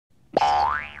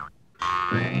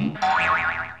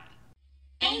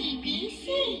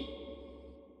ABC.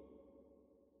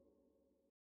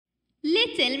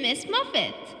 Little Miss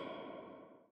Muffet.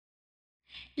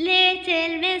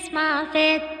 Little Miss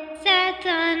Muffet sat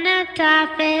on a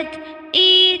tuffet,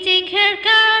 eating her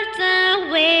cards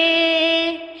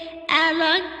away.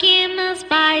 Along came a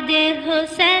spider who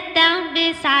sat down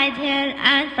beside her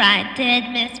and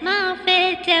frightened Miss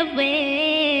Muffet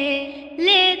away.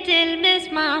 Little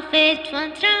Miss Muffet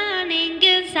went running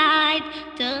inside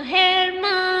to her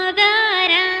mother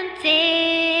and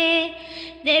said,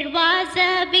 there was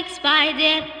a big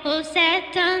spider who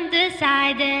sat on the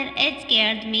cider. It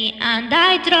scared me and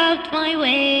I dropped my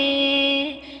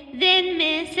way. Then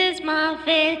Mrs.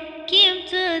 Muffet came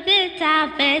to the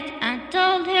tuffet and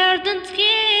told her, don't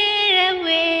scare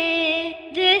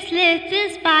away. This little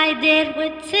spider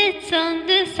which sits on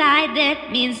the cider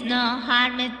means no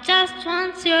harm, it just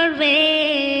wants your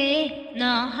way.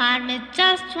 No harm, it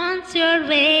just wants your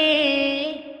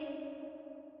way.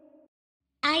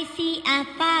 I see a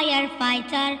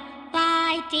firefighter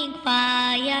fighting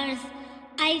fires.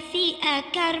 I see a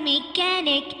car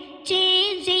mechanic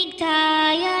changing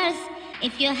tires.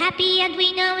 If you're happy and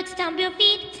we know it, stomp your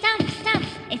feet, stomp, stomp.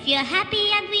 If you're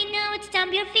happy and we know it,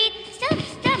 stomp your feet, stomp,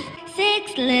 stomp.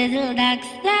 6 little ducks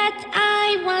that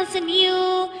I once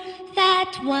knew,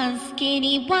 that once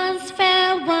skinny, once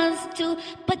fair, once too,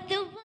 but the